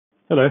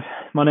Hello,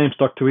 my name's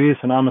DrWeez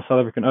and I'm a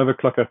South African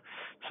overclocker.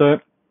 So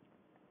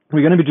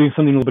we're going to be doing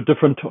something a little bit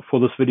different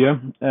for this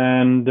video.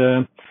 And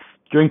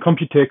during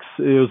Computex,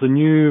 it was a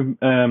new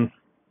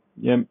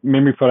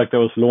memory product that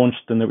was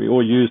launched and that we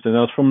all used, and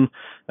that was from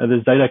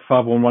the Zadak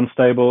 511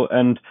 stable.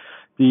 And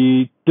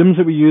the DIMMs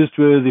that we used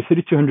were the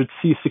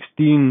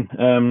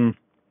 3200C16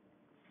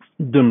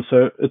 DIMM.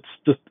 So it's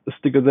just a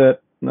stick of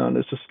that. Now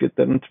let's just get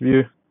that into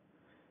view.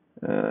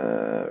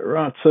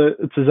 Right, so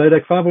it's a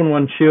Zadak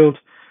 511 Shield.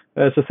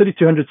 It's a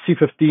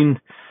 3200C15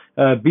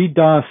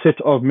 B-die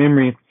set of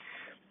memory.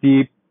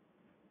 The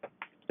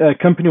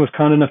company was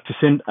kind enough to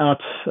send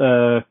out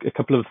a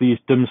couple of these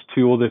DIMMs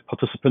to all the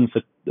participants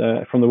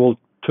from the World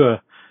Tour.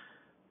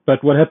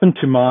 But what happened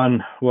to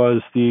mine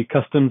was the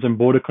Customs and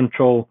Border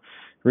Control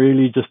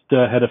really just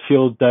had a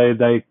field day.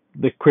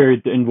 They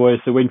queried the invoice.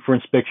 They went for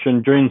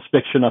inspection. During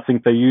inspection, I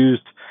think they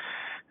used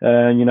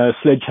a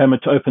sledgehammer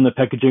to open the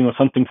packaging or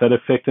something to that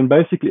effect. And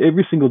basically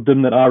every single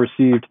DIMM that I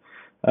received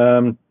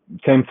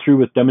came through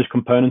with damaged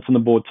components on the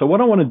board. So what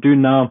I want to do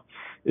now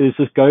is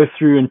just go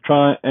through and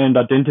try and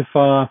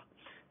identify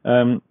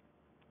the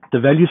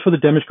values for the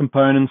damaged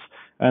components,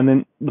 and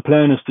then the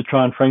plan is to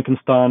try and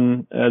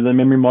Frankenstein the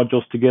memory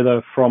modules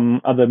together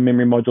from other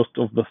memory modules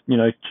to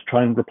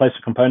try and replace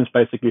the components.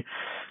 Basically,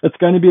 it's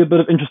going to be a bit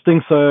of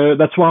interesting, so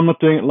that's why I'm not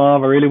doing it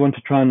live. I really want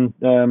to try and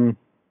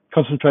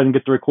concentrate and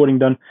get the recording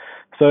done.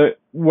 So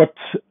what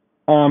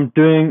I'm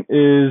doing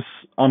is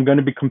I'm going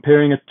to be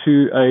comparing it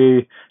to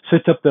a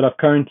setup that I've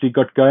currently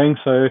got going.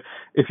 So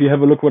if you have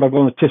a look at what I've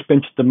got on the test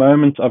bench at the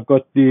moment, I've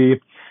got the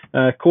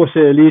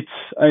Corsair Elite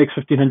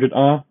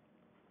AX1500R,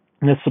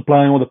 and that's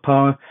supplying all the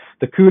power.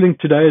 The cooling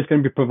today is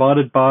going to be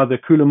provided by the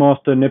Cooler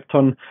Master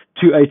Neptune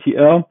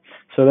 280L.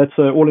 So that's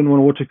an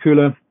all-in-one water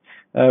cooler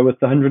with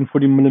the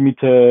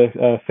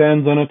 140mm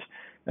fans on it.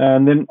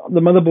 And then the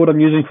motherboard I'm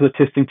using for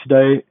the testing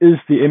today is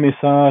the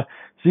MSI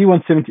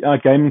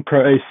Z170i Gaming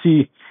Pro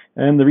AC.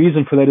 And the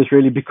reason for that is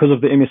really because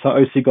of the MSI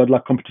OC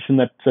Godlike competition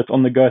that's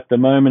on the go at the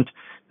moment.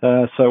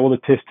 So all the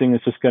testing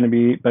is just going to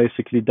be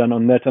basically done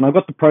on that. And I've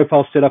got the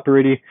profile set up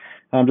already.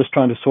 I'm just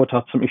trying to sort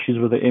out some issues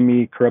with the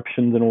ME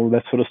corruptions and all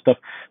that sort of stuff.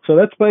 So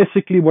that's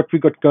basically what we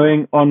got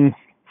going on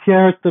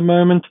here at the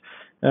moment.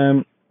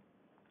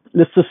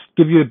 Let's just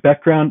give you a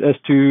background as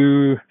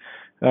to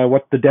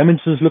what the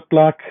damages look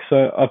like.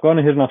 So I've gone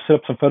ahead and I've set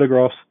up some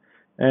photographs.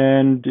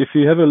 And if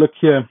you have a look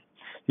here,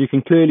 you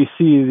can clearly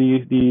see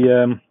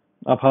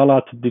I've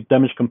highlighted the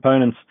damaged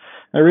components.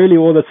 And really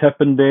all that's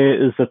happened there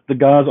is that the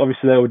guys,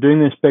 obviously they were doing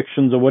the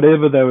inspections or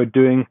whatever they were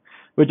doing,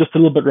 were just a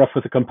little bit rough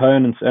with the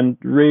components, and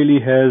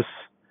really has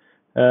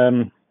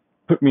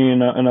put me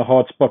in a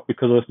hard spot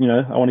because I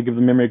want to give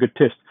the memory a good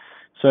test.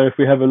 So if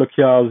we have a look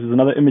here, there's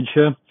another image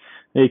here.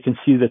 There you can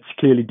see that's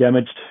clearly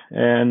damaged,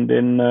 and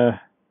then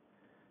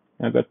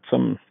I've got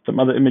some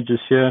other images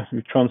here.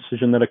 We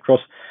transition that across.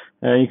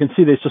 You can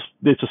see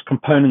there's just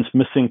components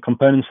missing,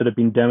 components that have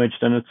been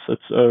damaged, and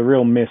it's a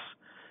real mess.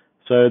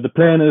 So the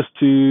plan is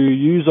to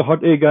use a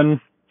hot air gun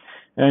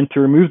and to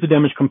remove the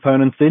damaged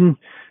components, then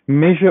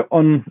measure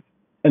on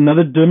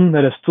another DIMM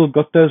that has still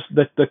got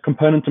the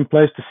components in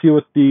place to see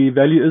what the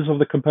value is of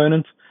the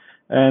components,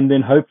 and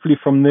then hopefully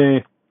from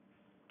there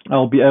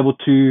I'll be able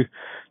to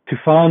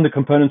find the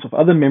components of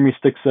other memory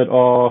sticks that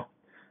are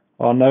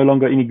no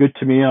longer any good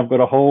to me. I've got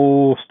a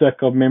whole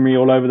stack of memory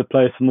all over the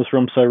place in this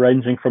room, so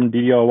ranging from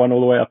DDR1 all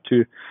the way up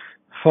to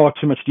far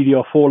too much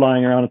DDR4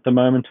 lying around at the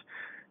moment.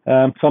 So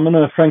I'm going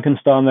to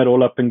Frankenstein that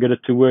all up and get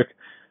it to work.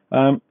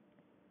 I'm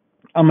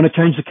going to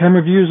change the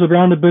camera views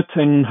around a bit,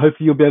 and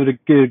hopefully you'll be able to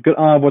get a good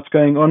eye of what's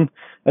going on.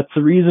 That's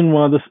the reason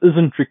why this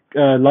isn't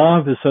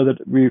live, is so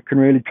that we can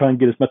really try and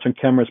get as much on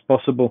camera as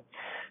possible.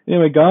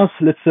 Anyway, guys,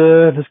 let's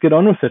get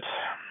on with it.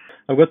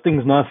 I've got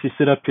things nicely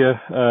set up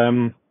here.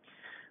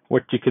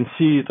 What you can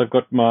see is I've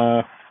got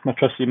my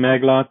trusty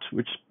mag light,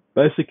 which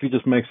basically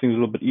just makes things a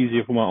little bit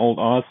easier for my old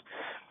eyes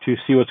to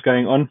see what's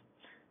going on.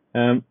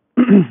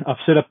 I've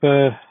set up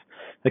a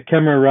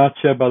camera right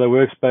here by the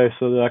workspace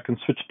so that I can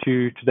switch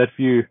to that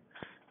view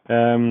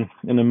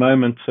in a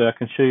moment, so I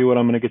can show you what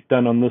I'm going to get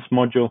done on this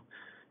module.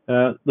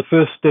 The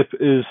first step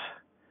is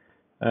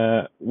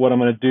what I'm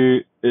going to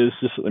do is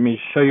just let me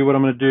show you what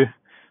I'm going to do.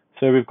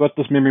 So we've got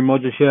this memory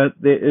module here.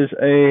 There is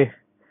a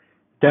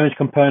damaged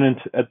component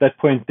at that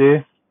point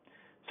there.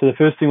 So the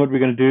first thing what we're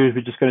going to do is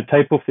we're just going to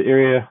tape off the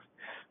area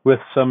with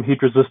some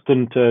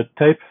heat-resistant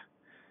tape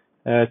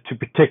to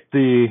protect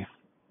the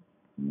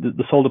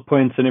solder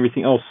points and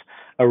everything else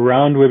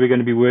around where we're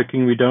going to be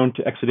working. We don't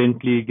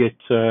accidentally get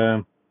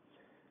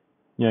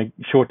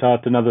short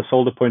out another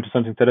solder point or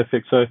something to that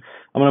effect. So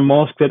I'm going to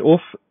mask that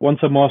off. Once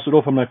I mask it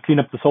off, I'm going to clean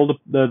up the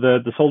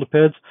solder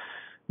pads.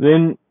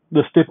 Then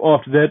the step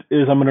after that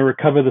is I'm going to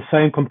recover the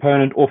same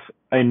component off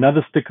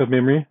another stick of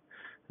memory.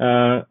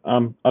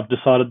 I've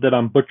decided that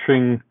I'm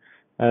butchering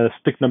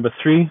stick number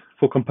 3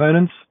 for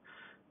components,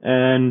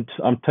 and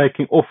I'm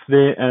taking off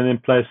there and then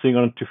placing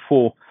onto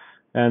 4,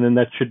 and then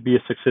that should be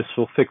a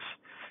successful fix.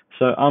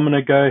 So I'm going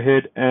to go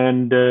ahead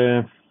and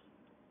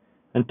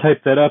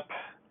tape that up.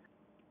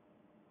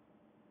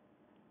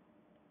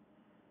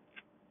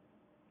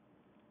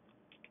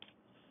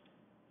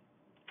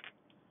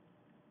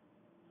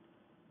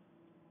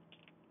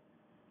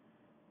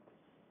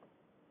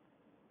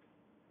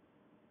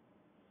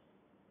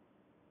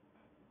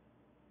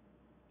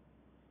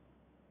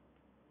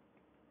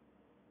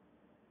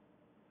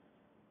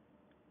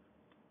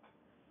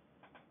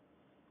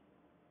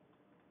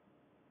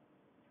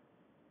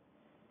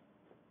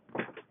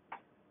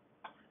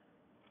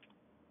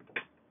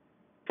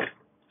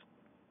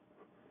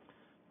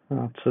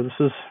 Right, so this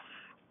is,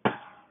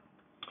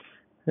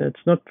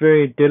 it's not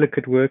very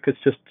delicate work, it's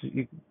just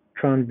you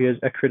try and be as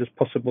accurate as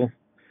possible.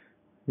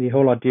 The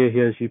whole idea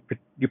here is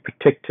you're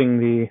protecting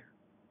the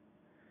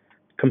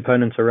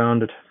components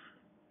around it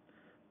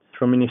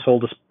from any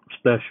solder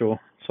splash or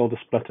solder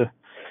splatter.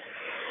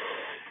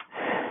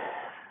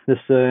 This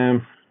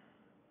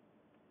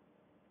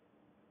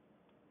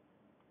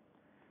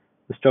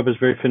job is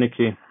very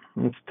finicky.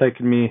 It's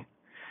taken me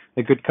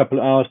a good couple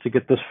of hours to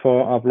get this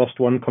far. I've lost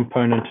one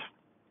component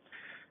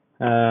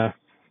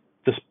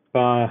just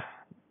by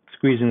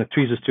squeezing the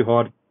tweezers too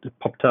hard. It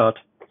popped out.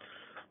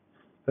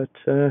 But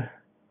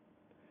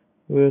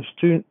we're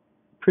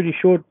pretty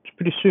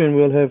soon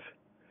we'll have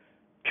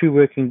 2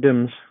 working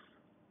DIMMs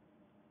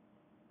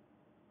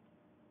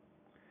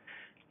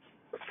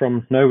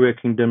from no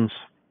working DIMMs.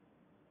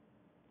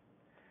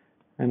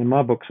 And in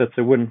my books, that's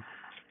a win.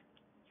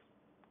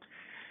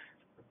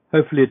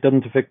 Hopefully it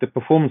doesn't affect the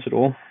performance at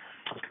all.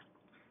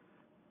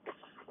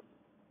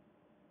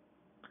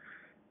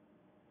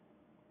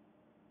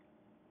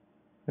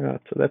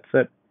 Alright, so that's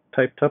that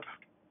taped up.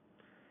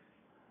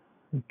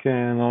 Okay,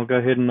 and I'll go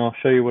ahead and I'll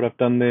show you what I've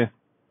done there.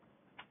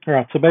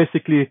 Alright, so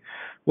basically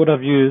what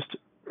I've used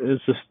is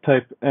this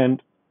tape,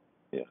 and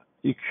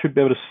you should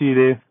be able to see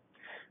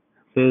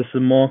there's the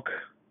mark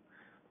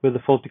where the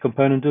faulty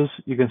component is.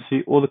 You can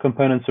see all the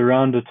components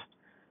around it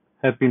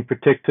have been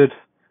protected,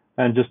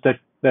 and just that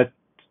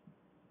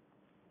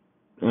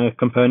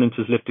component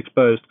is left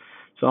exposed.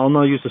 So I'll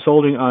now use the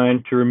soldering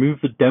iron to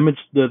remove the damage,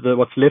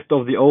 what's left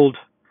of the old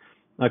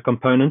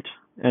component,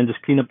 and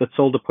just clean up that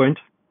solder point,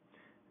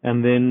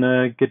 and then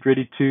get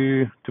ready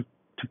to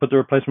put the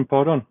replacement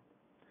part on.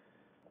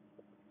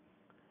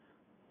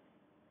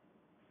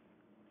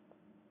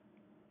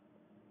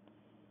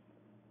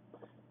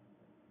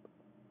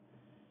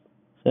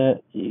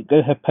 So you got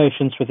to have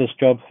patience with this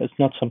job. It's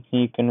not something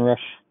you can rush.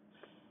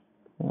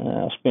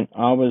 I spent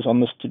hours on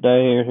this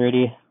today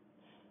already.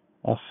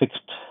 I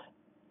fixed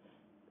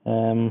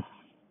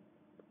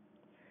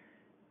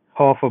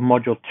half of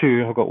module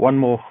 2. I've got one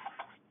more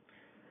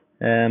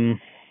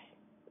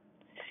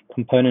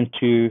component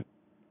to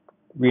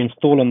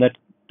reinstall on that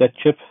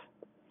chip.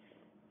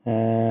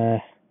 I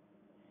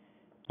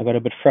got a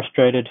bit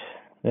frustrated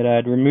that I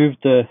had removed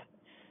the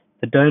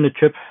donor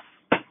chip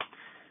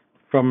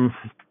from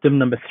DIMM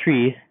number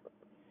 3,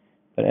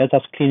 but as I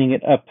was cleaning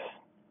it up,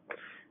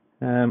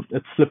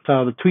 it slipped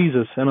out of the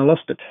tweezers and I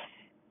lost it.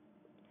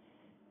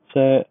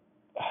 So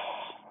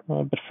I'm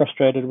a bit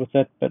frustrated with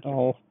that, but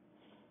I'll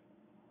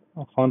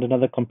find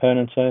another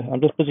component. So I'm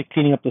just busy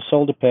cleaning up the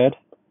solder pad,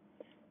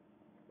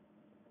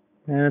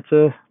 and it's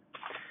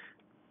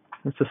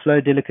a slow,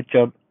 delicate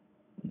job.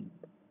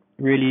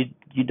 Really,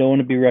 you don't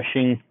want to be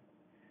rushing.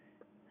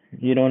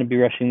 You don't want to be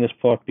rushing this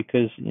part,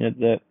 because you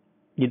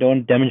don't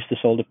want to damage the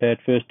solder pad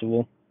first of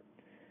all,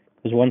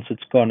 because once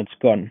it's gone, it's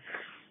gone.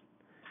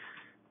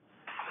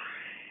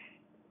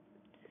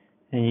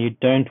 And you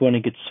don't want to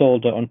get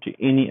solder onto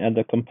any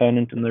other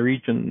component in the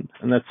region,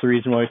 and that's the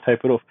reason why we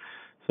tape it off.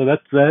 So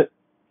that's that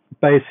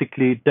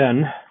basically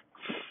done.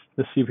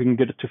 Let's see if we can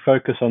get it to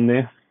focus on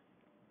there.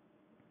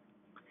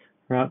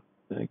 Right,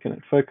 can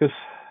it focus?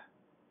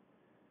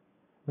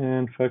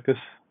 And focus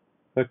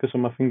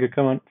on my finger.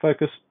 Come on,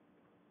 focus.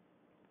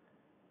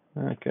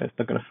 Okay, it's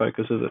not going to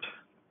focus, is it?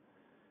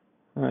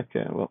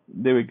 Okay, well,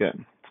 there we go.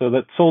 So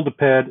that solder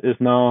pad is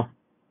now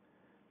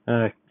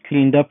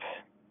cleaned up,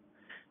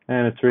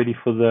 and it's ready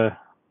for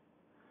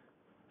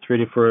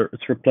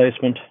its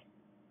replacement.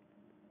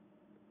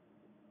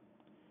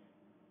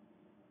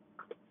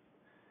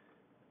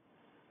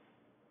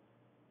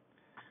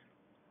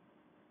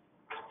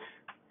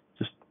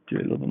 Just do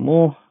a little bit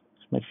more,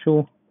 just make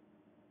sure.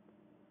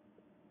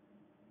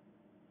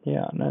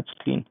 Yeah, now it's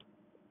clean.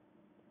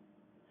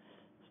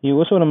 You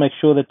also want to make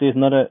sure that there's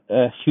not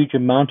a huge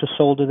amount of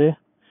solder there.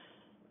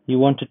 You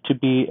want it to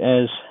be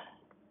as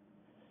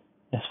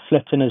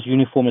flat and as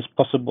uniform as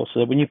possible,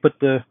 so that when you put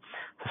the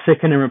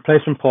second and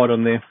replacement part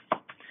on there,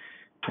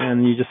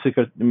 and you just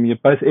got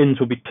both ends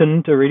will be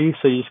tinned already,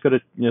 so you just got to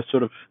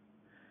sort of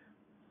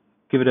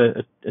give it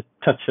a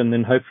touch, and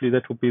then hopefully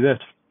that will be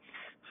that.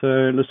 So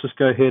let's just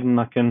go ahead and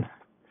I can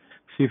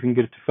see if we can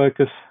get it to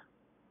focus,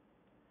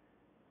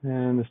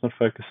 and it's not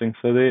focusing.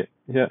 So there,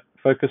 yeah,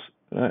 focus.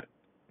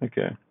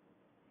 Okay.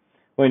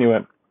 Well, anyway,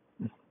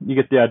 you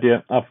get the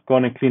idea. I've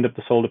gone and cleaned up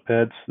the solder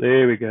pads.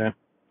 There we go.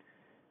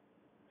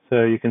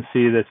 So you can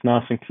see that it's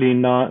nice and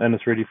clean now, and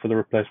it's ready for the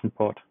replacement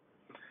part.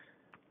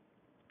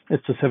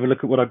 Let's just have a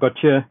look at what I've got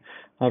here.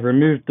 I've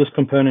removed this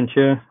component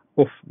here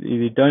off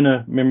the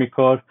donor memory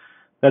card.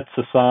 That's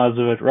the size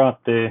of it right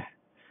there,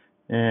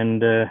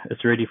 and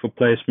it's ready for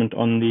placement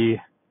on the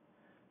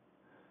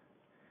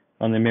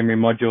memory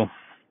module.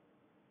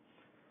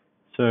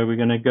 So we're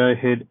going to go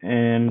ahead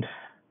and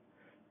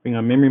bring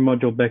our memory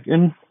module back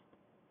in,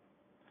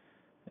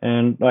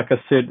 and like I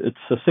said, it's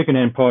a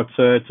second-hand part,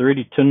 so it's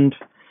already tinned.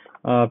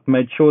 I've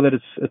made sure that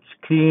it's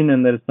clean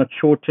and that it's not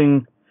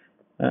shorting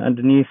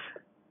underneath.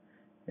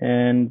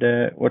 And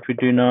what we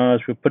do now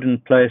is we put it in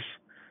place,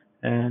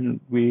 and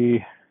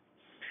we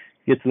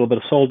get a little bit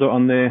of solder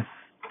on there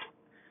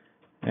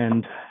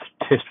and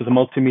test with a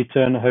multimeter,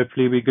 and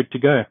hopefully we're good to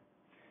go.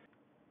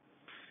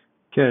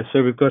 Okay,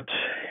 so we've got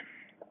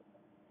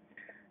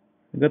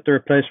the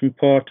replacement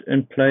part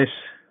in place,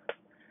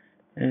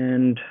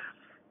 and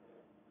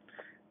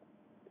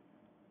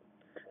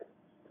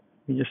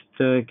we're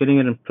just getting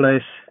it in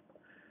place,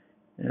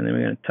 and then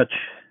we're going to touch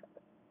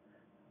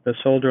the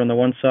solder on the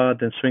one side,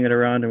 then swing it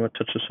around, and we'll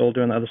touch the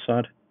solder on the other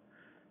side.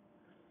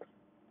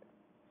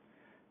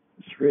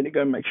 Just really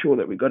go and make sure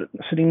that we got it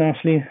sitting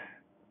nicely.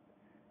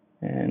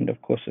 And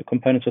of course, the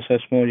components are so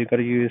small, you've got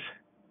to use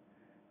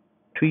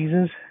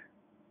tweezers.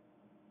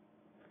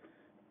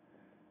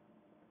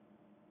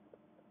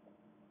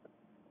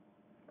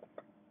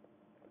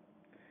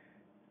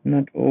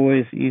 Not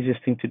always the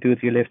easiest thing to do with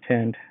your left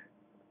hand.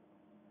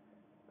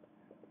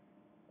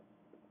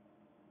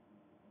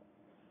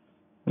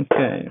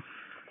 Okay,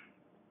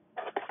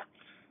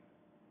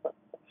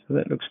 so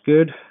that looks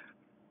good.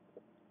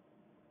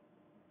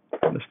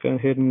 Let's go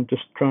ahead and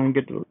just try and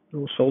get a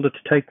little solder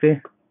to take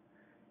there,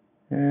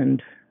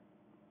 and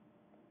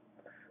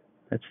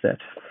that's that.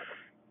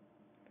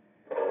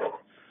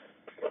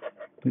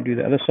 We'll do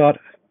the other side.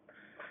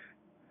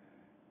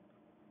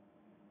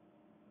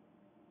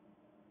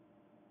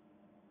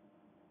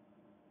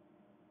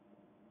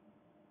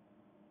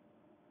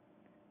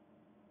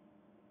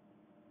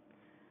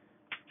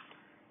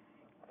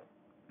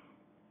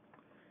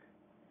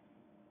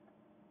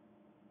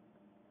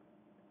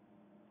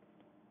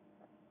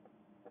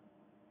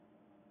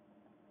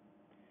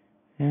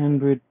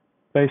 And we're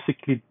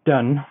basically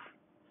done.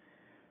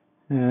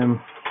 We'll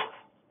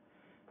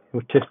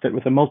test it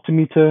with a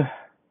multimeter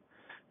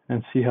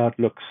and see how it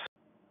looks.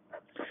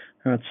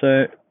 Alright,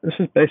 so this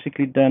is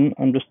basically done.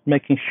 I'm just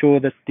making sure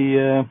that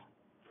the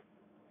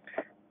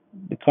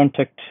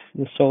contact,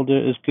 the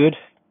solder is good,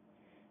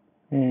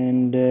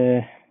 and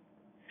then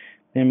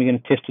we're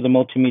going to test with a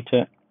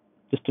multimeter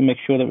just to make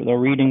sure that our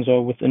readings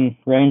are within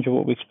range of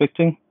what we're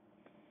expecting,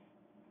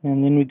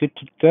 and then we're good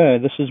to go.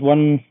 This is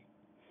one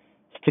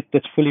stick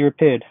that's fully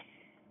repaired.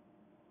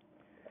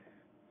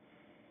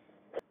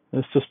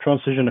 Let's just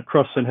transition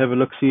across and have a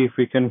look, see if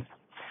we can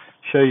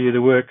show you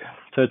the work.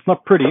 So it's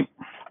not pretty,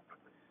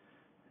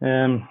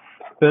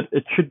 but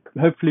it should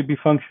hopefully be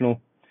functional.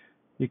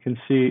 You can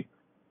see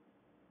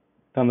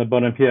down the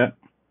bottom here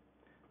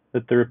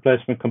that the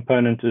replacement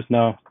component is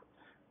now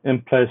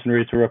in place and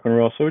ready to rock and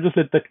roll. So we'll just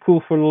let that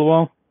cool for a little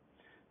while.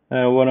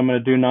 What I'm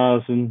going to do now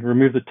is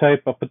remove the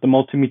tape. I'll put the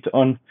multimeter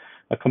on,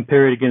 I'll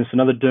compare it against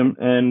another DIMM,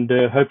 and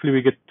hopefully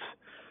we get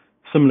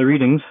similar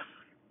readings.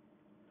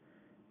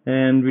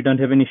 And we don't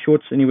have any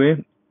shorts anywhere.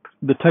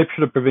 The tape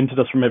should have prevented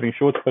us from having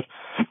shorts, but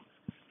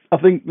I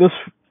think this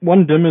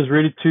one DIMM is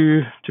ready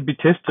to be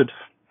tested.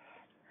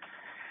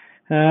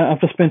 I've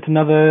just spent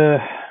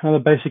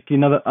basically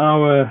another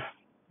hour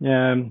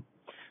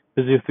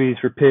busy with these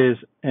repairs,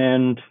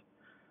 and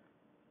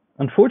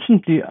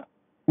unfortunately,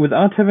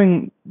 without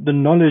having the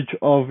knowledge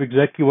of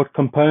exactly what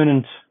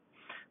components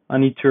I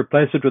need to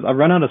replace it with, I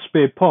run out of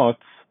spare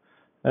parts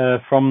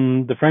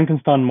from the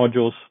Frankenstein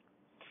modules,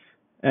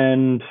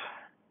 and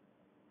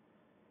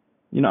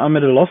I'm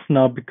at a loss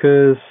now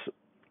because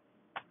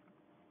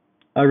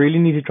I really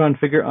need to try and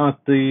figure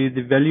out the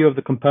value of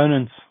the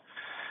components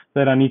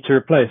that I need to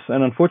replace.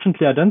 And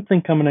unfortunately, I don't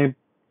think I'm going to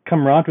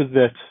come right with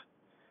that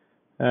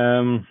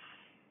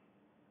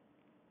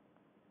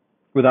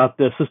without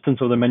the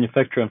assistance of the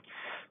manufacturer.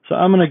 So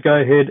I'm going to go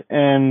ahead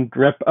and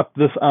wrap up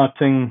this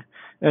outing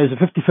as a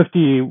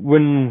 50-50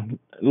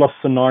 win-loss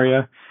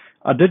scenario.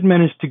 I did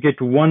manage to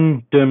get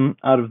one DIMM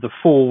out of the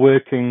 4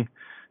 working,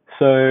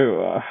 so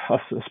I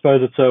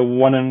suppose it's a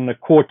 1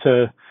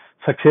 1/4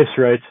 success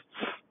rate.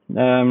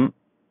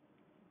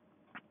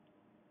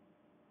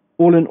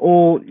 All in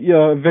all,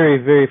 yeah, a very,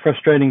 very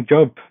frustrating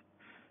job.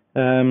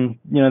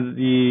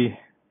 The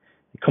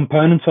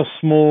components are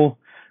small.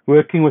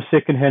 Working with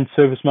second-hand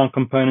service mount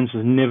components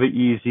is never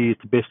easy at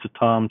the best of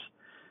times.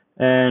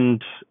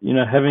 And,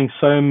 having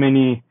so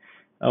many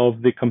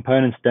of the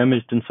components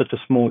damaged in such a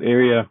small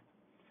area,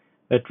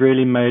 it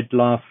really made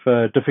life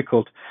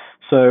difficult.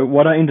 So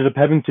what I ended up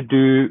having to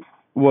do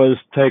was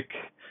take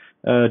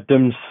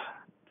DIMMs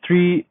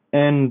 3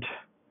 and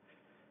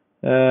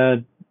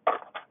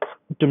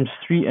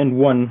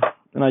 1,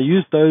 and I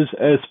used those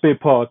as spare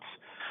parts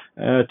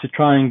to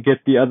try and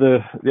get the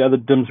other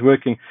DIMMs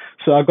working.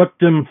 So I got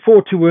DIMM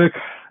 4 to work.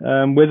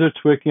 Whether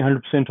it's working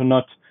 100% or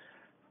not,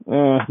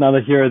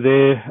 neither here or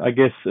there. I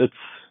guess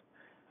it's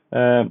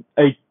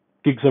 8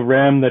 gigs of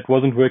RAM that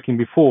wasn't working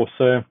before.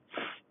 So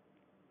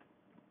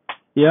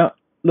yeah,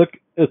 look,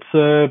 it's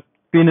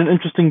been an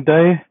interesting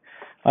day.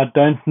 I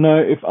don't know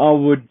if I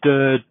would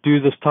do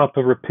this type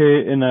of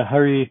repair in a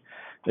hurry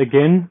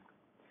again,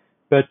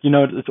 but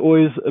it's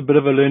always a bit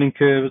of a learning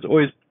curve. It's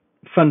always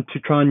fun to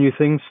try new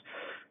things.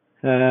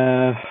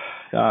 But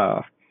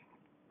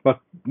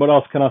what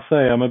else can I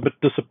say? I'm a bit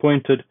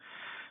disappointed,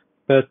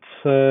 but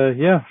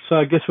yeah. So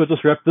I guess we'll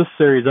just wrap this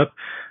series up.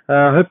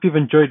 I hope you've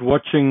enjoyed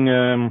watching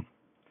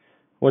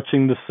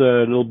this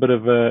little bit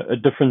of a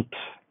different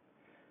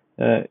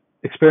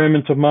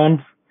experiment of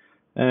mine.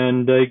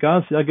 And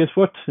guys, I guess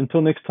what?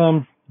 Until next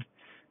time,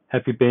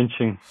 happy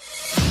benching.